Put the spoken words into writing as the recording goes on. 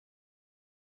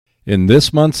In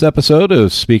this month's episode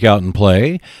of Speak Out and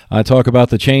Play, I talk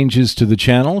about the changes to the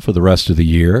channel for the rest of the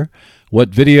year, what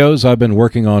videos I've been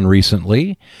working on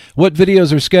recently, what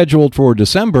videos are scheduled for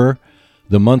December,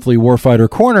 the monthly Warfighter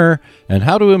Corner, and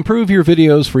how to improve your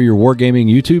videos for your Wargaming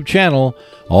YouTube channel.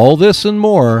 All this and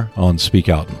more on Speak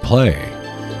Out and Play.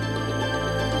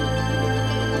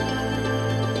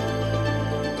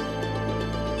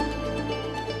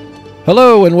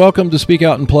 Hello and welcome to Speak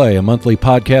Out and Play, a monthly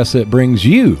podcast that brings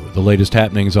you the latest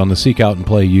happenings on the Seek Out and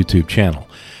Play YouTube channel.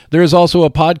 There is also a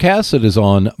podcast that is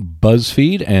on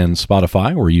BuzzFeed and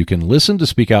Spotify where you can listen to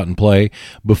Speak Out and Play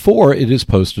before it is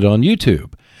posted on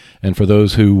YouTube. And for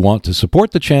those who want to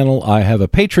support the channel, I have a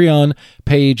Patreon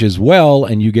page as well,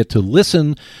 and you get to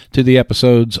listen to the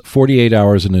episodes 48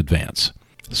 hours in advance.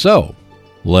 So,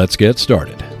 let's get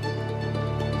started.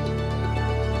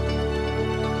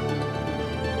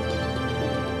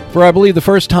 For I believe the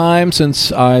first time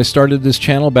since I started this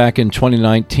channel back in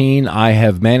 2019, I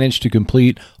have managed to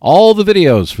complete all the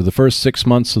videos for the first 6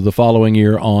 months of the following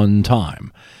year on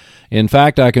time. In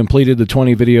fact, I completed the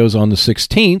 20 videos on the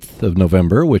 16th of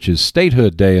November, which is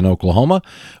Statehood Day in Oklahoma,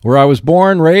 where I was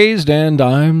born, raised, and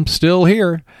I'm still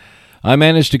here. I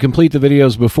managed to complete the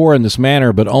videos before in this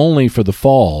manner, but only for the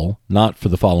fall, not for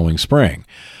the following spring.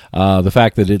 The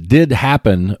fact that it did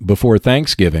happen before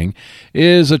Thanksgiving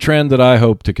is a trend that I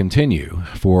hope to continue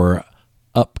for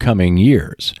upcoming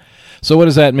years. So what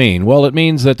does that mean? Well, it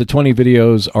means that the 20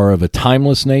 videos are of a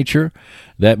timeless nature.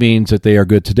 That means that they are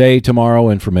good today, tomorrow,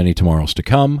 and for many tomorrows to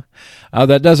come.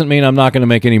 That doesn't mean I'm not going to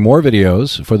make any more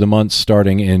videos for the months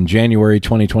starting in January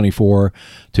 2024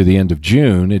 to the end of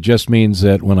June. It just means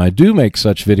that when I do make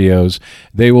such videos,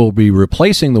 they will be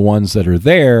replacing the ones that are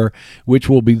there, which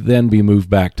will then be moved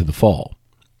back to the fall.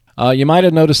 You might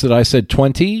have noticed that I said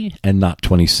 20 and not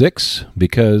 26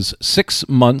 because 6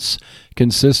 months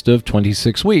consist of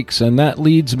 26 weeks, and that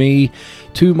leads me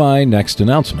to my next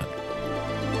announcement.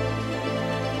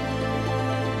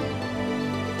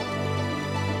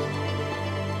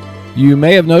 You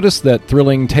may have noticed that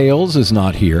Thrilling Tales is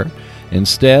not here.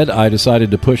 Instead, I decided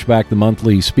to push back the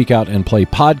monthly Speak Out and Play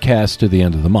podcast to the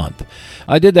end of the month.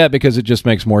 I did that because it just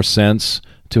makes more sense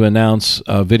to announce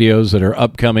videos that are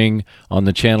upcoming on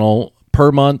the channel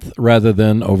per month rather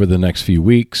than over the next few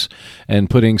weeks. And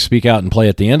putting Speak Out and Play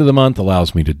at the end of the month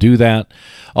allows me to do that.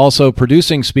 Also,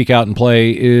 producing Speak Out and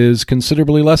Play is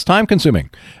considerably less time consuming,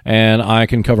 and I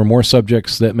can cover more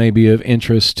subjects that may be of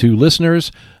interest to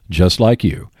listeners just like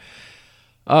you.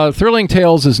 Thrilling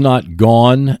Tales is not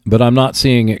gone, but I'm not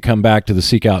seeing it come back to the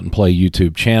Seek Out and Play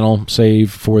YouTube channel, save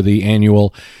for the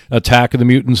annual Attack of the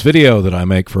Mutants video that I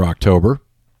make for October,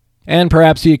 and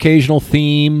perhaps the occasional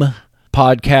theme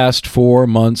podcast for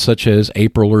months such as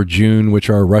April or June, which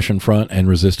are Russian Front and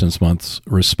Resistance months,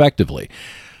 respectively.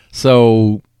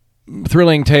 So,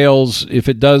 Thrilling Tales, if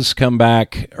it does come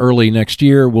back early next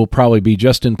year, will probably be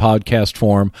just in podcast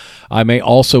form. I may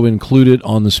also include it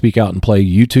on the Speak Out and Play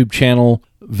YouTube channel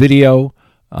video,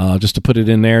 just to put it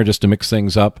in there, just to mix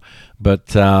things up.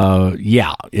 But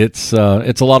yeah, it's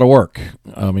a lot of work.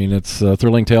 I mean,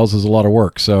 Thrilling Tales is a lot of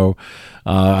work. So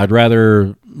I'd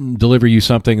rather deliver you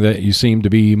something that you seem to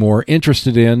be more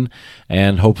interested in,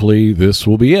 and hopefully this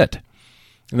will be it.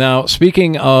 Now,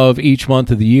 speaking of each month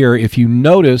of the year, if you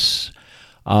notice,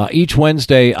 each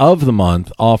Wednesday of the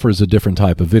month offers a different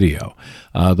type of video.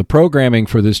 The programming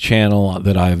for this channel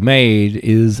that I've made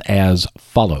is as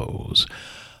follows.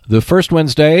 The first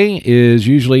Wednesday is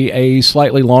usually a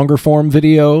slightly longer form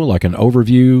video, like an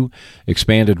overview,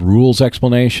 expanded rules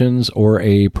explanations, or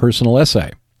a personal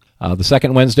essay. The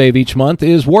second Wednesday of each month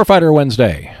is Warfighter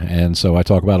Wednesday, and so I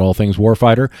talk about all things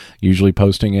Warfighter, usually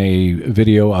posting a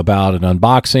video about an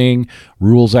unboxing,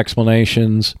 rules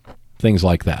explanations, things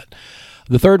like that.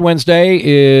 The third Wednesday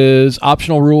is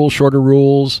optional rules, shorter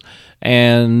rules,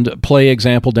 and play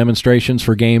example demonstrations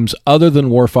for games other than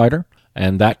Warfighter,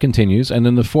 and that continues. And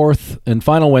then the fourth and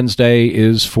final Wednesday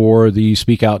is for the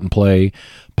Speak Out and Play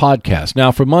podcast.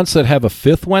 Now, for months that have a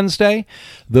fifth Wednesday,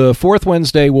 the fourth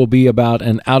Wednesday will be about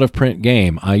an out-of-print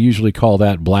game. I usually call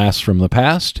that Blast from the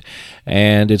Past,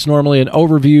 and it's normally an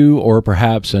overview or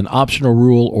perhaps an optional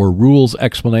rule or rules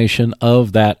explanation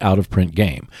of that out-of-print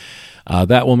game.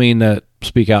 That will mean that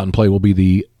Speak Out and Play will be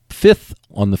the fifth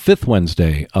on the fifth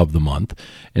Wednesday of the month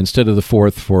instead of the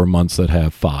fourth for months that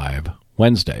have 5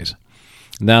 Wednesdays.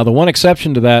 Now, the one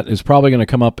exception to that is probably going to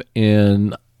come up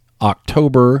in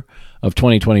October of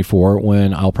 2024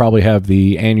 when I'll probably have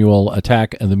the annual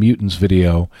Attack of the Mutants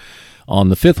video on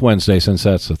the 5th Wednesday, since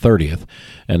that's the 30th,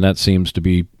 and that seems to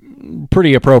be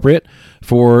pretty appropriate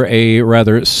for a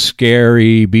rather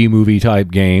scary B-movie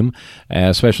type game,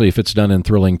 especially if it's done in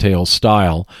Thrilling Tales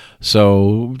style.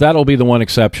 So that'll be the one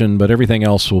exception, but everything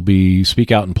else will be,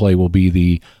 Speak Out and Play will be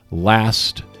the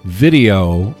last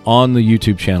video on the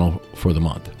YouTube channel for the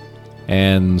month.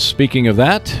 And speaking of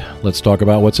that, let's talk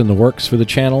about what's in the works for the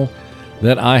channel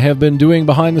that I have been doing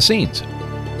behind the scenes.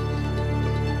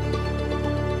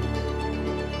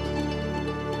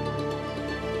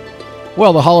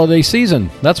 Well, the holiday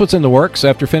season, that's what's in the works.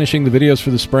 After finishing the videos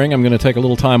for the spring, I'm going to take a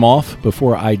little time off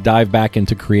before I dive back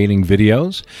into creating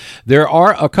videos. There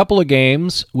are a couple of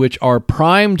games which are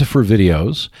primed for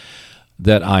videos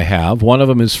that I have. One of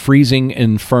them is Freezing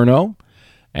Inferno,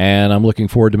 and I'm looking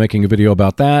forward to making a video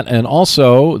about that. And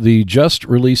also, the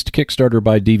just-released Kickstarter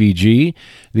by DVG,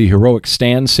 the Heroic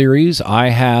Stand series, I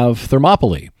have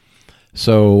Thermopylae.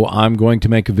 So I'm going to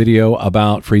make a video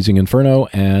about Freezing Inferno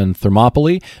and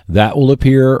Thermopylae. That will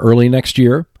appear early next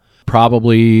year,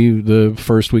 probably the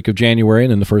first week of January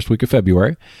and then the first week of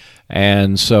February.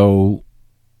 And so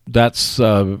that's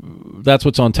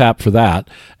what's on tap for that.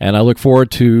 And I look forward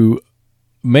to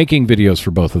making videos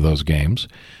for both of those games.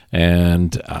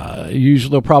 And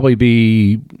usually they'll probably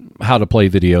be how to play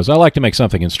videos. I like to make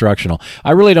something instructional.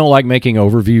 I really don't like making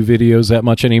overview videos that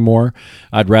much anymore.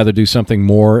 I'd rather do something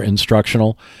more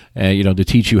instructional, to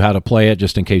teach you how to play it,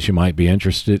 just in case you might be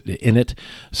interested in it.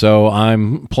 So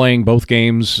I'm playing both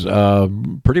games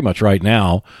pretty much right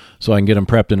now, so I can get them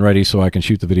prepped and ready so I can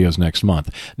shoot the videos next month.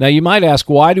 Now, you might ask,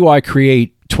 why do I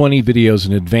create 20 videos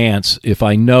in advance if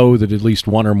I know that at least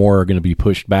one or more are going to be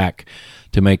pushed back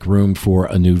to make room for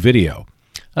a new video?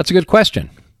 That's a good question.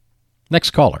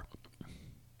 Next caller.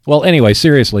 Well, anyway,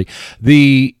 seriously,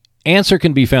 the answer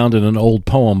can be found in an old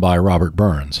poem by Robert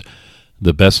Burns.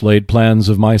 The best laid plans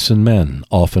of mice and men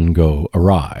often go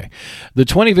awry. The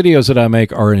 20 videos that I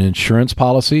make are an insurance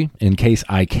policy in case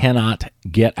I cannot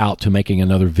get out to making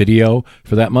another video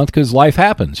for that month, because life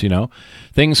happens,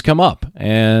 Things come up,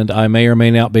 and I may or may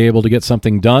not be able to get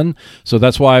something done. So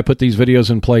that's why I put these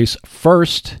videos in place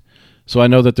first, so I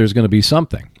know that there's going to be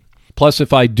something. Plus,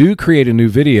 if I do create a new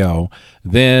video,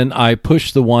 then I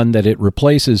push the one that it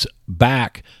replaces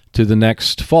back to the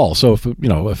next fall. So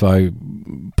if I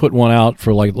put one out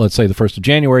for, let's say the 1st of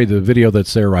January, the video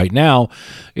that's there right now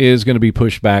is going to be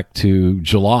pushed back to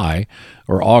July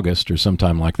or August or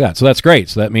sometime like that. So that's great.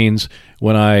 So that means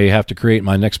when I have to create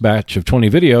my next batch of 20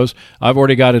 videos, I've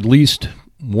already got at least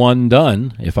one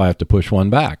done if I have to push one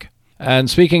back.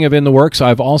 And speaking of in the works,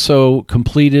 I've also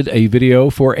completed a video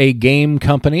for a game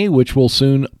company, which will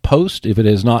soon post, if it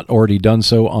has not already done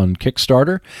so, on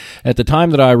Kickstarter. At the time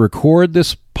that I record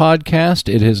this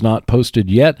podcast, it has not posted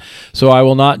yet, so I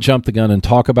will not jump the gun and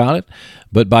talk about it.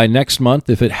 But by next month,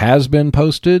 if it has been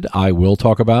posted, I will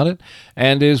talk about it.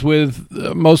 And as with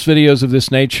most videos of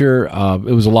this nature,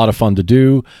 it was a lot of fun to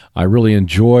do. I really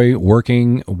enjoy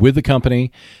working with the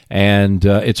company, and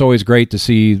it's always great to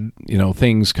see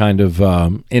things kind of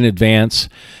in advance.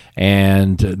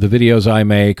 And the videos I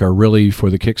make are really for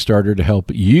the Kickstarter to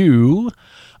help you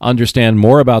understand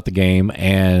more about the game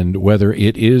and whether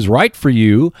it is right for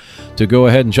you to go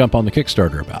ahead and jump on the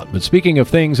Kickstarter about. But speaking of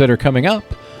things that are coming up,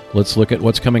 let's look at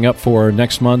what's coming up for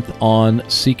next month on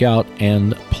Seek Out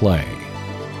and Play.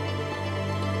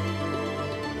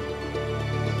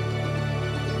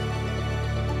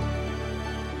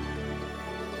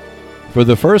 For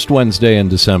the first Wednesday in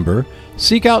December,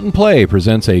 Seek Out and Play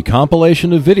presents a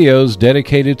compilation of videos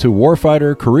dedicated to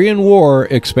Warfighter Korean War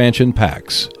expansion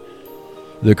packs.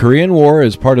 The Korean War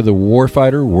is part of the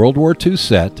Warfighter World War II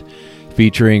set,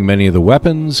 featuring many of the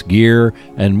weapons, gear,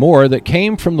 and more that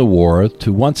came from the war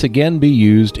to once again be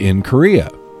used in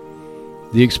Korea.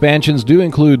 The expansions do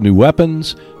include new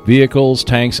weapons, vehicles,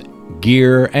 tanks,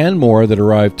 gear, and more that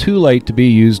arrived too late to be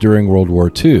used during World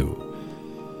War II.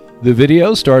 The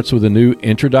video starts with a new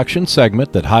introduction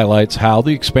segment that highlights how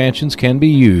the expansions can be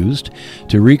used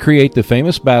to recreate the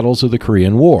famous battles of the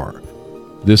Korean War.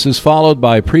 This is followed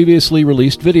by previously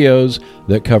released videos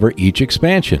that cover each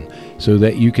expansion, so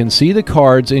that you can see the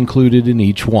cards included in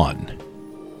each one.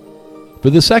 For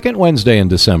the second Wednesday in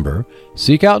December,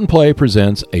 Seek Out and Play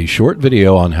presents a short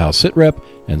video on how sitrep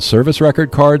and service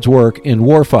record cards work in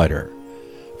Warfighter.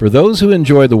 For those who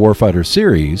enjoy the Warfighter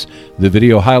series, the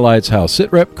video highlights how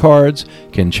sitrep cards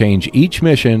can change each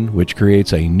mission, which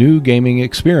creates a new gaming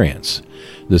experience.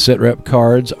 The sitrep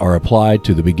cards are applied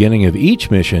to the beginning of each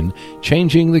mission,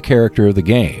 changing the character of the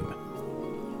game.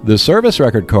 The service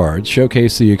record cards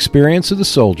showcase the experience of the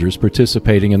soldiers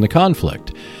participating in the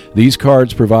conflict. These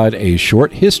cards provide a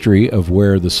short history of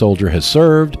where the soldier has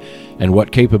served and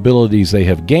what capabilities they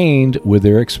have gained with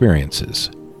their experiences.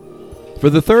 For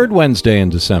the third Wednesday in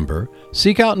December,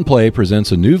 Seek Out and Play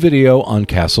presents a new video on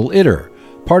Castle Itter,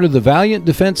 part of the Valiant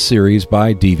Defense series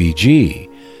by DVG.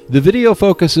 The video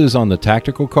focuses on the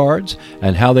tactical cards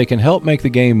and how they can help make the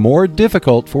game more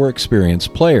difficult for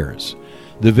experienced players.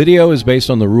 The video is based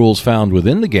on the rules found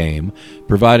within the game,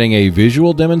 providing a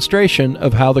visual demonstration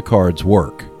of how the cards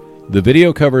work. The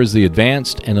video covers the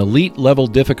advanced and elite level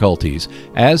difficulties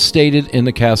as stated in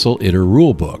the Castle Itter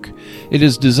rulebook. It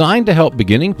is designed to help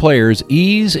beginning players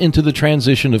ease into the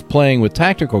transition of playing with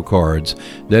tactical cards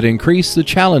that increase the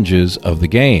challenges of the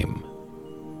game.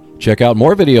 Check out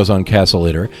more videos on Castle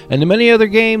Itter and the many other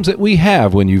games that we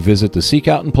have when you visit the Seek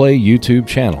Out and Play YouTube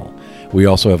channel. We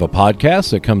also have a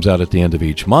podcast that comes out at the end of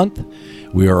each month.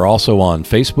 We are also on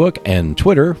Facebook and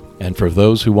Twitter, and for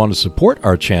those who want to support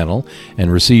our channel and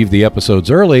receive the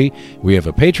episodes early, we have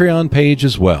a Patreon page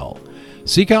as well.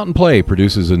 Seek Out and Play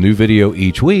produces a new video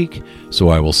each week, so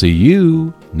I will see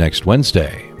you next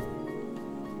Wednesday.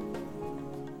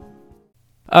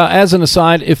 As an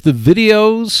aside, if the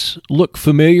videos look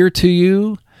familiar to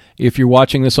you, if you're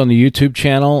watching this on the YouTube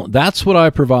channel, that's what I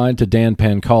provide to Dan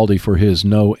Pancaldi for his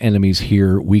No Enemies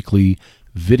Here weekly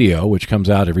video, which comes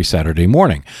out every Saturday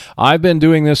morning. I've been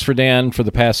doing this for Dan for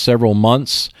the past several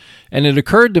months, and it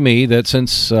occurred to me that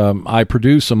since I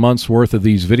produce a month's worth of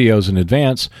these videos in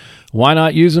advance, why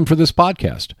not use them for this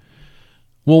podcast?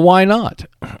 Well, why not?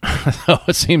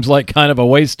 It seems like kind of a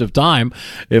waste of time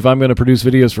if I'm going to produce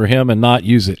videos for him and not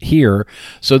use it here.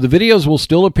 So the videos will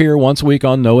still appear once a week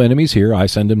on No Enemies Here. I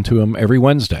send them to him every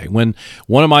Wednesday. When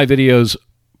one of my videos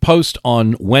post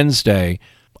on Wednesday,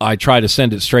 I try to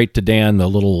send it straight to Dan,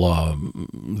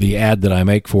 the ad that I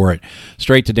make for it,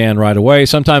 straight to Dan right away.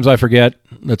 Sometimes I forget.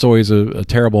 That's always a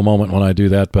terrible moment when I do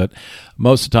that, but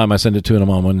most of the time I send it to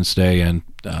him on Wednesday. And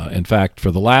in fact,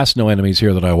 for the last No Enemies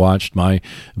Here that I watched, my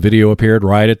video appeared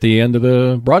right at the end of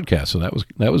the broadcast, so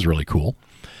that was really cool.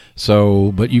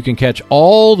 So, but you can catch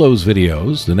all those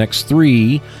videos, the next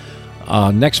three,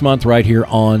 next month right here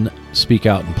on Speak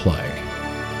Out and Play.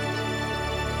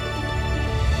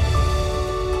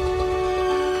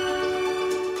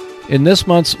 In this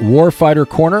month's Warfighter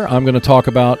Corner, I'm going to talk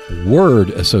about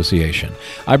word association.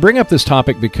 I bring up this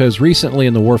topic because recently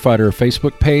in the Warfighter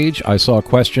Facebook page, I saw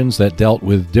questions that dealt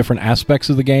with different aspects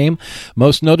of the game,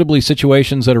 most notably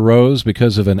situations that arose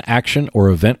because of an action or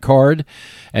event card,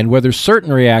 and whether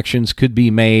certain reactions could be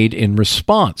made in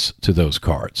response to those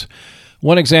cards.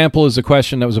 One example is a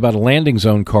question that was about a landing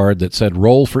zone card that said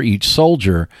roll for each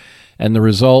soldier, and the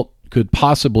result could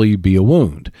possibly be a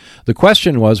wound. The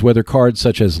question was whether cards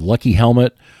such as Lucky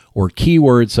Helmet or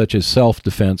keywords such as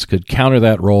self-defense could counter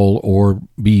that roll or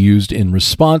be used in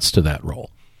response to that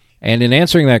roll. And in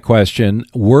answering that question,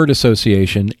 word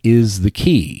association is the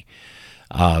key.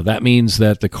 That means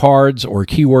that the cards or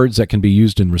keywords that can be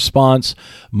used in response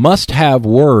must have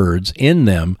words in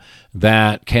them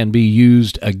that can be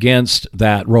used against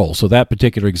that roll. So that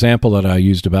particular example that I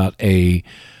used about a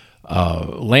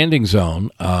landing zone,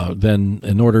 then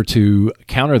in order to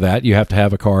counter that, you have to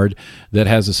have a card that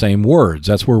has the same words.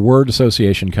 That's where word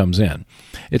association comes in.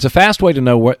 It's a fast way to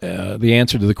know what the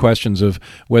answer to the questions of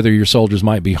whether your soldiers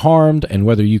might be harmed and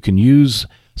whether you can use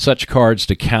such cards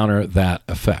to counter that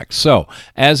effect. So,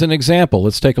 as an example,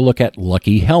 let's take a look at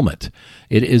Lucky Helmet.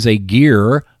 It is a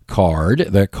gear card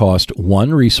that costs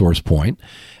 1 resource point,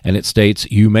 and it states,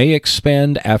 you may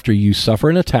expend after you suffer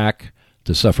an attack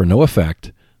to suffer no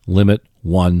effect, limit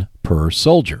 1 per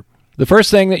soldier. The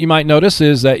first thing that you might notice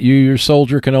is that your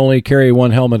soldier can only carry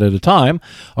 1 helmet at a time.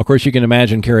 Of course, you can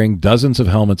imagine carrying dozens of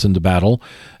helmets into battle,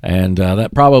 and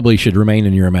that probably should remain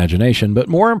in your imagination. But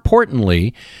more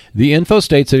importantly, the info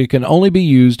states that it can only be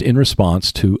used in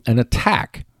response to an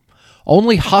attack.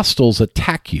 Only hostiles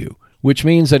attack you, which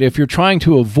means that if you're trying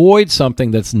to avoid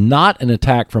something that's not an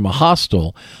attack from a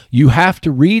hostile, you have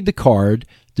to read the card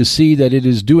to see that it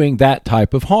is doing that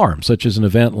type of harm, such as an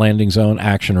event, landing zone,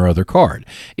 action, or other card.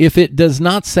 If it does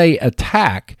not say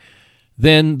attack,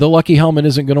 then the Lucky Helmet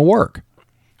isn't going to work.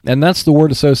 And that's the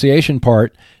word association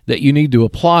part that you need to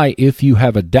apply if you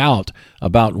have a doubt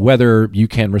about whether you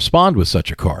can respond with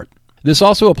such a card. This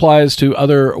also applies to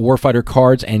other warfighter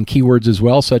cards and keywords as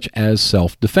well, such as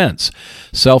self-defense.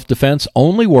 Self-defense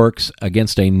only works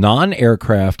against a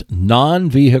non-aircraft,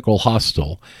 non-vehicle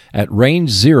hostile at range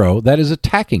 0 that is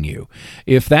attacking you.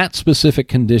 If that specific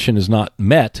condition is not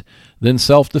met, then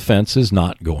self-defense is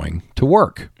not going to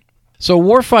work. So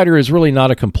Warfighter is really not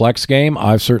a complex game.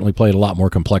 I've certainly played a lot more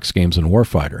complex games than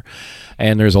Warfighter,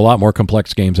 and there's a lot more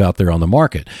complex games out there on the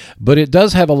market. But it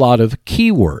does have a lot of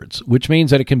keywords, which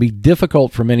means that it can be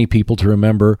difficult for many people to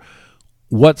remember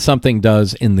what something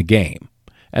does in the game.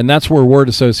 And that's where word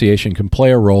association can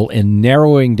play a role in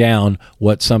narrowing down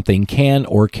what something can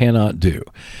or cannot do.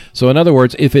 So in other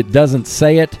words, if it doesn't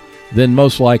say it, then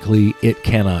most likely it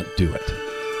cannot do it.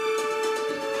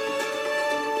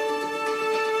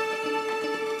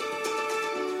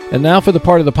 And now for the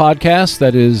part of the podcast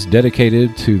that is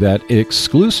dedicated to that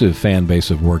exclusive fan base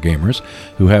of wargamers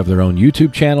who have their own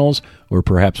YouTube channels or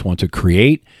perhaps want to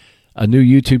create a new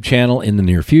YouTube channel in the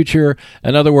near future.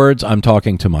 In other words, I'm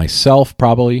talking to myself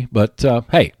probably, but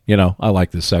hey, I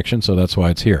like this section, so that's why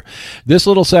it's here. This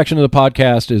little section of the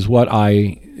podcast is what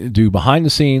I do behind the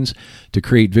scenes to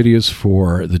create videos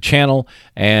for the channel,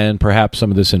 and perhaps some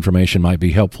of this information might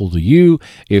be helpful to you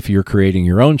if you're creating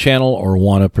your own channel or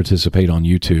want to participate on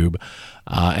YouTube.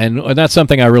 And that's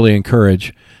something I really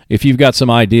encourage. If you've got some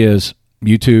ideas,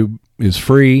 YouTube is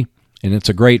free, and it's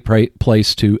a great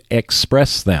place to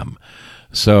express them.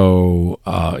 So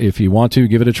if you want to,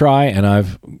 give it a try. And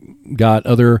I've got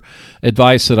other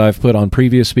advice that I've put on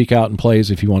previous Speak Out and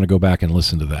Plays if you want to go back and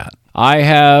listen to that. I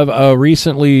have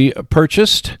recently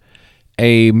purchased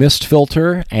a mist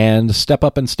filter and step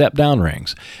up and step down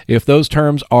rings. If those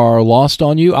terms are lost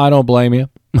on you, I don't blame you.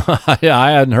 I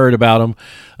hadn't heard about them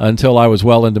until I was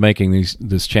well into making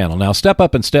this channel. Now, step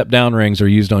up and step down rings are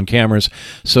used on cameras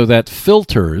so that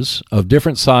filters of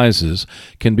different sizes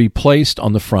can be placed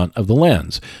on the front of the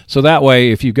lens. So that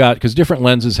way, if you've got, because different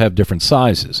lenses have different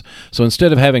sizes. So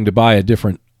instead of having to buy a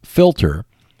different filter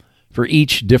for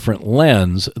each different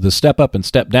lens, the step up and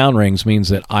step down rings means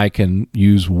that I can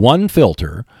use one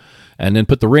filter and then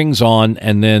put the rings on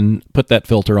and then put that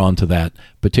filter onto that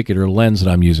particular lens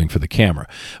that I'm using for the camera.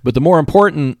 But the more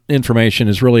important information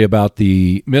is really about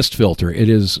the mist filter. It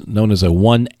is known as a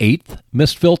 1/8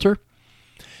 mist filter.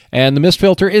 And the mist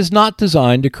filter is not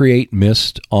designed to create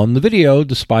mist on the video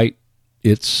despite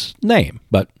its name.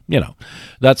 But,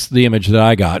 that's the image that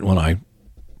I got when I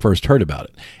first heard about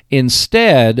it.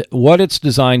 Instead, what it's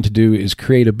designed to do is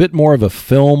create a bit more of a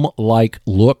film-like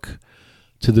look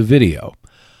to the video.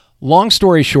 Long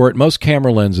story short, most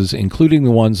camera lenses, including the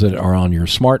ones that are on your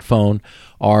smartphone,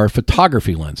 are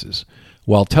photography lenses,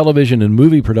 while television and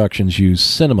movie productions use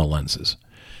cinema lenses.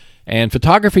 And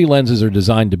photography lenses are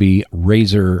designed to be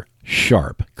razor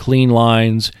sharp, clean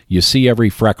lines, you see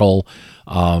every freckle,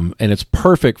 and it's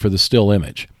perfect for the still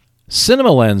image.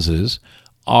 Cinema lenses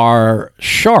are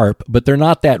sharp, but they're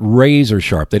not that razor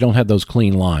sharp. They don't have those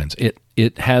clean lines.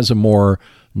 It has a more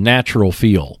natural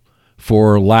feel,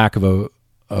 for lack of a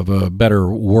better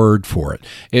word for it.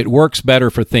 It works better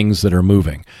for things that are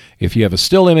moving. If you have a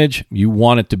still image, you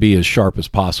want it to be as sharp as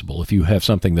possible. If you have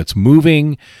something that's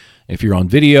moving, if you're on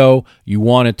video, you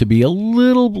want it to be a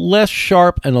little less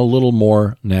sharp and a little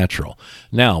more natural.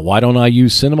 Now, why don't I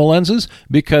use cinema lenses?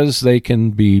 Because they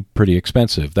can be pretty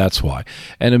expensive. That's why.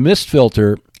 And a mist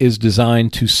filter is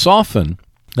designed to soften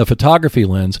a photography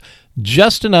lens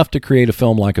just enough to create a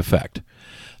film-like effect.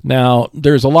 Now,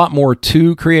 there's a lot more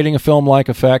to creating a film-like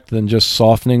effect than just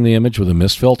softening the image with a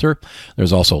mist filter.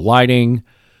 There's also lighting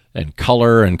and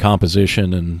color and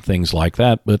composition and things like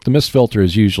that. But the mist filter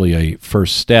is usually a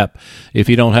first step if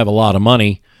you don't have a lot of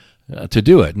money to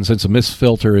do it. And since a mist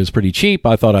filter is pretty cheap,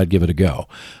 I thought I'd give it a go.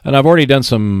 And I've already done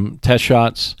some test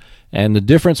shots, and the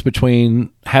difference between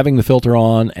having the filter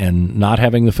on and not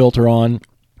having the filter on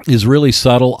is really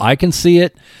subtle. I can see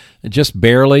it. Just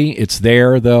barely. It's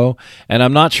there, though, and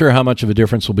I'm not sure how much of a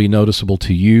difference will be noticeable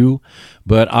to you,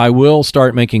 but I will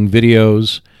start making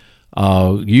videos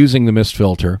using the mist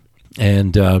filter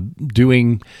and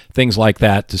doing things like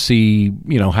that to see,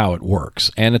 how it works.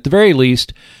 And at the very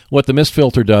least, what the mist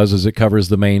filter does is it covers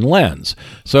the main lens.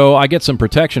 So I get some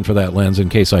protection for that lens in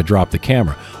case I drop the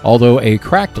camera, although a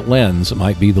cracked lens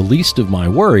might be the least of my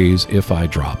worries if I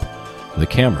drop the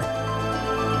camera.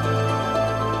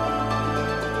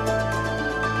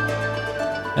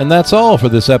 And that's all for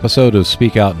this episode of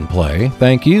Speak Out and Play.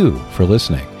 Thank you for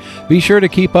listening. Be sure to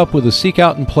keep up with the Seek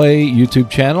Out and Play YouTube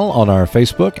channel on our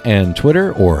Facebook and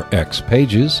Twitter or X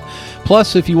pages.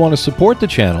 Plus, if you want to support the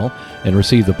channel and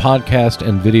receive the podcast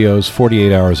and videos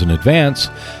 48 hours in advance,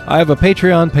 I have a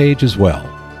Patreon page as well.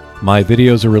 My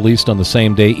videos are released on the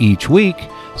same day each week,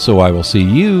 so I will see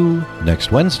you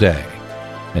next Wednesday.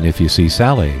 And if you see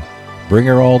Sally, bring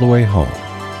her all the way home.